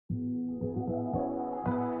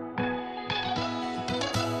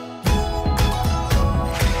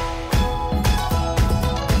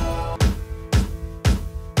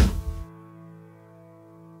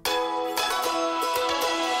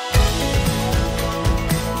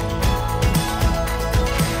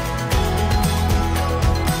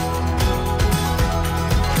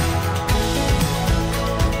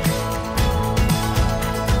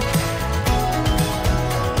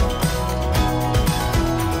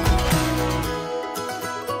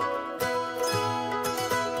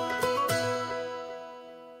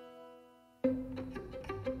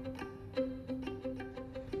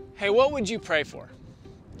what would you pray for?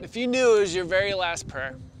 If you knew it was your very last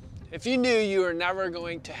prayer, if you knew you were never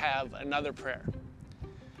going to have another prayer,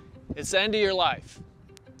 it's the end of your life,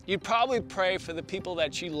 you'd probably pray for the people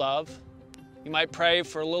that you love. You might pray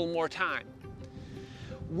for a little more time.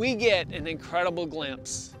 We get an incredible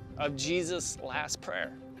glimpse of Jesus' last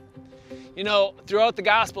prayer. You know, throughout the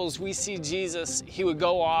Gospels, we see Jesus, he would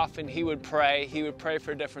go off and he would pray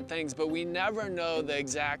for different things, but we never know the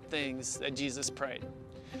exact things that Jesus prayed.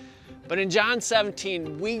 But in John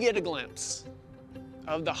 17, we get a glimpse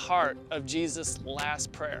of the heart of Jesus'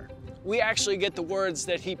 last prayer. We actually get the words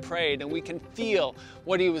that he prayed, and we can feel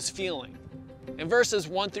what he was feeling. In verses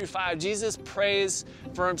 1 through 5, Jesus prays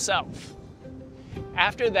for himself.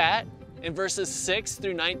 After that, in verses 6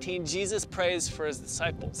 through 19, Jesus prays for his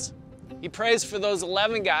disciples. He prays for those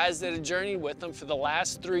 11 guys that had journeyed with him for the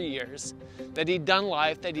last 3 years, that he'd done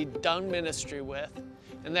life, that he'd done ministry with,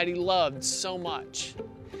 and that he loved so much.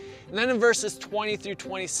 And then in verses 20 through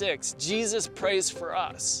 26, Jesus prays for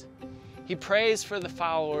us. He prays for the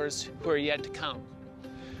followers who are yet to come.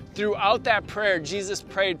 Throughout that prayer, Jesus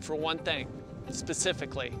prayed for one thing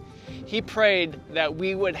specifically. He prayed that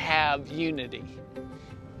we would have unity.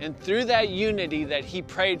 And through that unity that he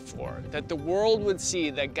prayed for, that the world would see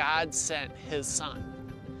that God sent his Son.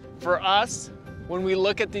 For us, when we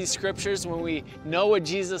look at these scriptures, when we know what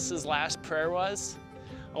Jesus' last prayer was,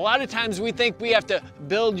 a lot of times we think we have to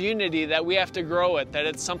build unity, that we have to grow it, that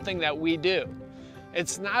it's something that we do.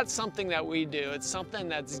 It's not something that we do. It's something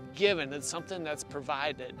that's given. It's something that's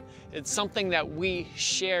provided. It's something that we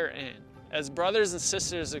share in. As brothers and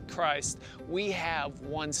sisters of Christ, we have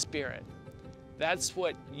one Spirit. That's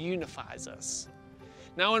what unifies us.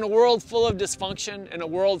 Now, in a world full of dysfunction, in a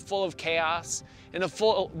world full of chaos, in a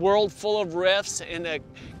world full of rifts, in a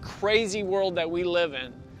crazy world that we live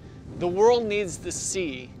in, the world needs to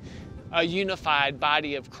see a unified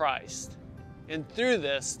body of Christ. And through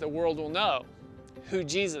this, the world will know who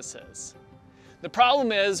Jesus is. The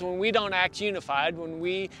problem is when we don't act unified, when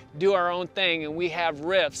we do our own thing and we have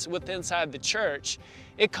rifts inside the church,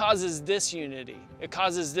 it causes disunity, it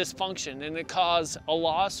causes dysfunction, and it causes a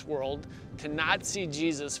lost world to not see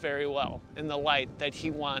Jesus very well in the light that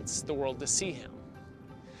he wants the world to see him.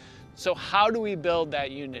 So how do we build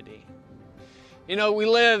that unity? You know, we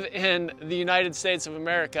live in the United States of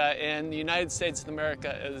America, and the United States of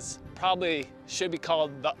America should be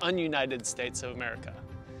called the ununited States of America.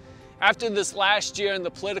 After this last year in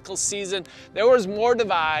the political season, there was more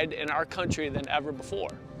divide in our country than ever before.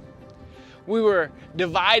 We were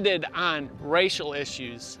divided on racial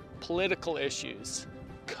issues, political issues,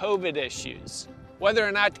 COVID issues, whether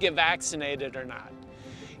or not to get vaccinated or not.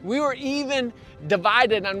 We were even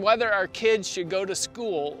divided on whether our kids should go to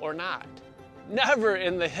school or not. Never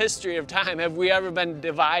in the history of time have we ever been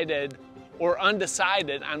divided or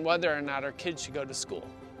undecided on whether or not our kids should go to school.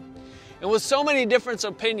 And with so many different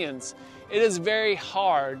opinions, it is very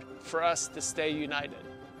hard for us to stay united.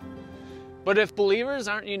 But if believers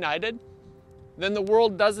aren't united, then the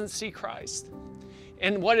world doesn't see Christ.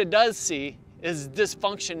 And what it does see is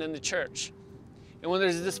dysfunction in the church. And when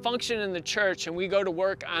there's dysfunction in the church and we go to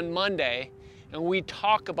work on Monday and we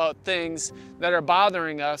talk about things that are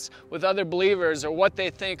bothering us with other believers or what they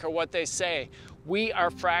think or what they say, we are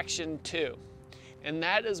fractioned too. And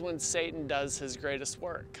that is when Satan does his greatest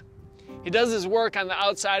work. He does his work on the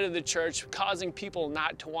outside of the church, causing people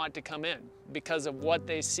not to want to come in because of what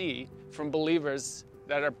they see from believers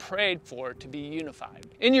that are prayed for to be unified.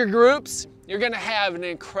 In your groups, you're going to have an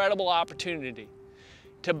incredible opportunity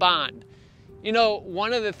to bond. You know,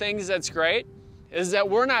 one of the things that's great is that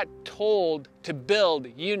we're not told to build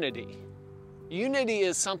unity. Unity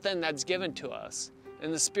is something that's given to us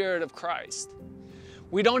in the Spirit of Christ.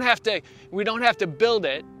 We don't have to build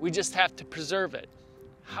it, we just have to preserve it.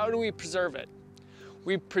 How do we preserve it?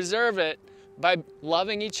 We preserve it by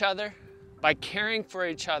loving each other, by caring for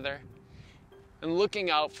each other, and looking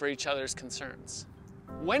out for each other's concerns.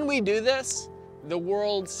 When we do this, the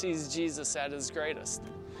world sees Jesus at his greatest.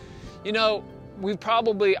 You know, we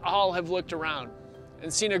probably all have looked around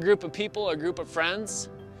and seen a group of people, a group of friends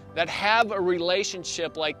that have a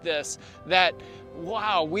relationship like this that,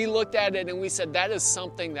 wow, we looked at it and we said, that is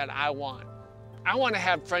something that I want. I want to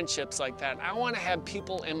have friendships like that. I want to have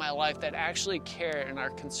people in my life that actually care and are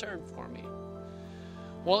concerned for me.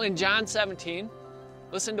 Well, in John 17,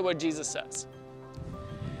 listen to what Jesus says.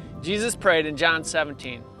 Jesus prayed in John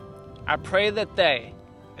 17, I pray that they,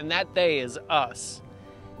 and that they is us,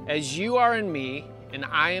 as you are in me and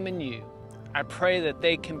I am in you, I pray that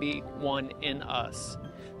they can be one in us.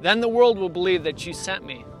 Then the world will believe that you sent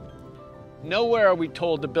me. Nowhere are we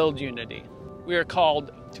told to build unity. We are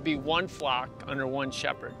called to be one flock under one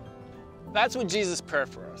shepherd. That's what Jesus' prayer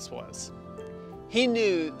for us was. He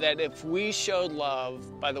knew that if we showed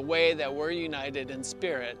love by the way that we're united in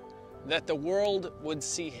spirit, that the world would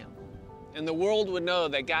see him, and the world would know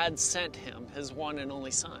that God sent him, his one and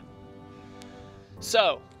only Son.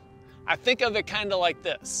 So, I think of it kind of like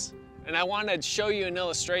this, and I want to show you an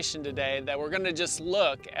illustration today that we're going to just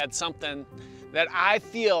look at something that I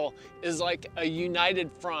feel is like a united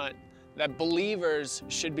front that believers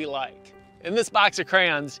should be like. In this box of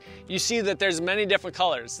crayons, you see that there's many different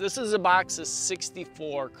colors. This is a box of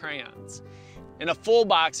 64 crayons. In a full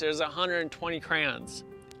box, there's 120 crayons.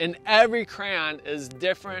 And every crayon is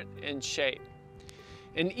different in shape.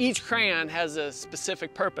 And each crayon has a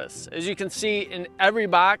specific purpose. As you can see in every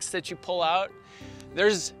box that you pull out,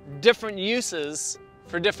 there's different uses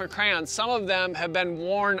for different crayons. Some of them have been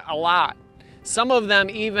worn a lot. Some of them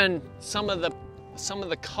even, some of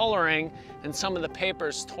the coloring and some of the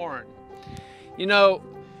paper's torn. You know,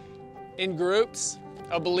 in groups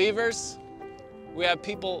of believers, we have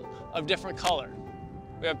people of different color.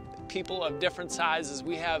 We have people of different sizes.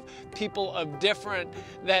 We have people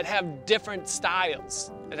that have different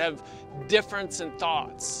styles, that have difference in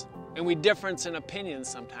thoughts, and we difference in opinions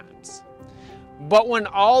sometimes. But when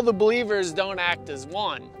all the believers don't act as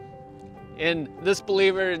one, and this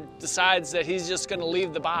believer decides that he's just going to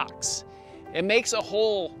leave the box, it makes a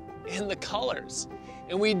hole in the colors.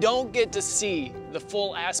 And we don't get to see the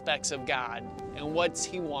full aspects of God and what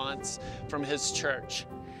he wants from his church.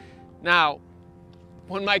 Now,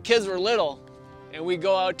 when my kids were little and we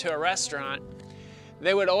go out to a restaurant,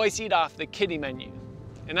 they would always eat off the kiddie menu.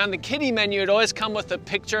 And on the kiddie menu, it'd always come with a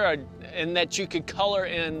picture and that you could color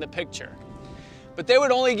in the picture. But they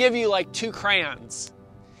would only give you like 2 crayons.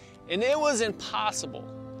 And it was impossible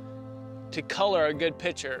to color a good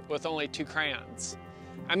picture with only 2 crayons.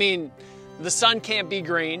 I mean, the sun can't be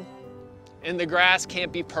green and the grass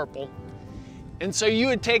can't be purple. And so you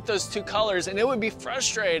would take those 2 colors and it would be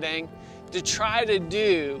frustrating to try to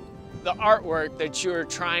do the artwork that you're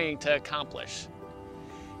trying to accomplish.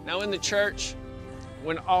 Now in the church,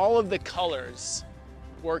 when all of the colors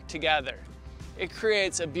work together, it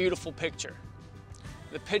creates a beautiful picture.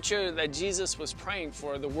 The picture that Jesus was praying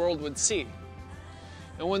for the world would see.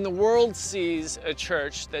 And when the world sees a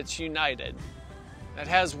church that's united, that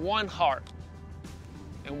has one heart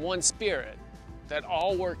and one spirit, that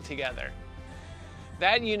all work together,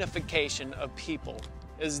 that unification of people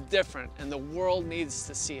is different and the world needs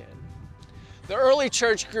to see it. The early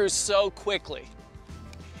church grew so quickly.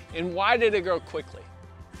 And why did it grow quickly?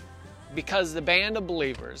 Because the band of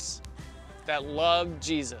believers that loved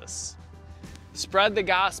Jesus spread the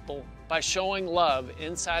gospel by showing love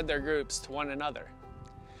inside their groups to one another.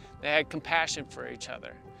 They had compassion for each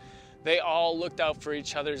other. They all looked out for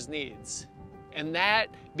each other's needs. And that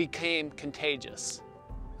became contagious.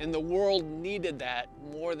 And the world needed that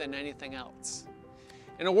more than anything else.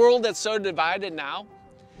 In a world that's so divided now,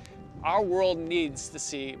 our world needs to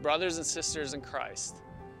see brothers and sisters in Christ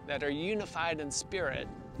that are unified in spirit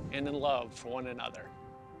and in love for one another.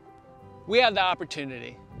 We have the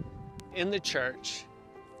opportunity in the church,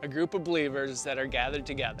 a group of believers that are gathered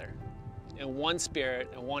together in one spirit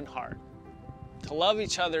and one heart, to love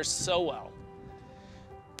each other so well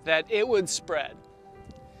that it would spread.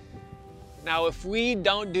 Now, if we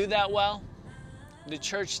don't do that well, the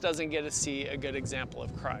church doesn't get to see a good example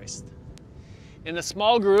of Christ. In a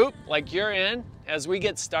small group like you're in, as we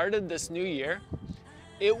get started this new year,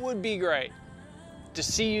 it would be great to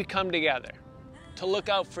see you come together, to look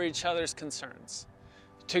out for each other's concerns,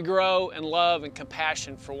 to grow in love and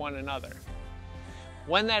compassion for one another.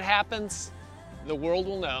 When that happens, the world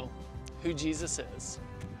will know who Jesus is,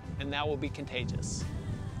 and that will be contagious.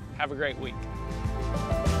 Have a great week.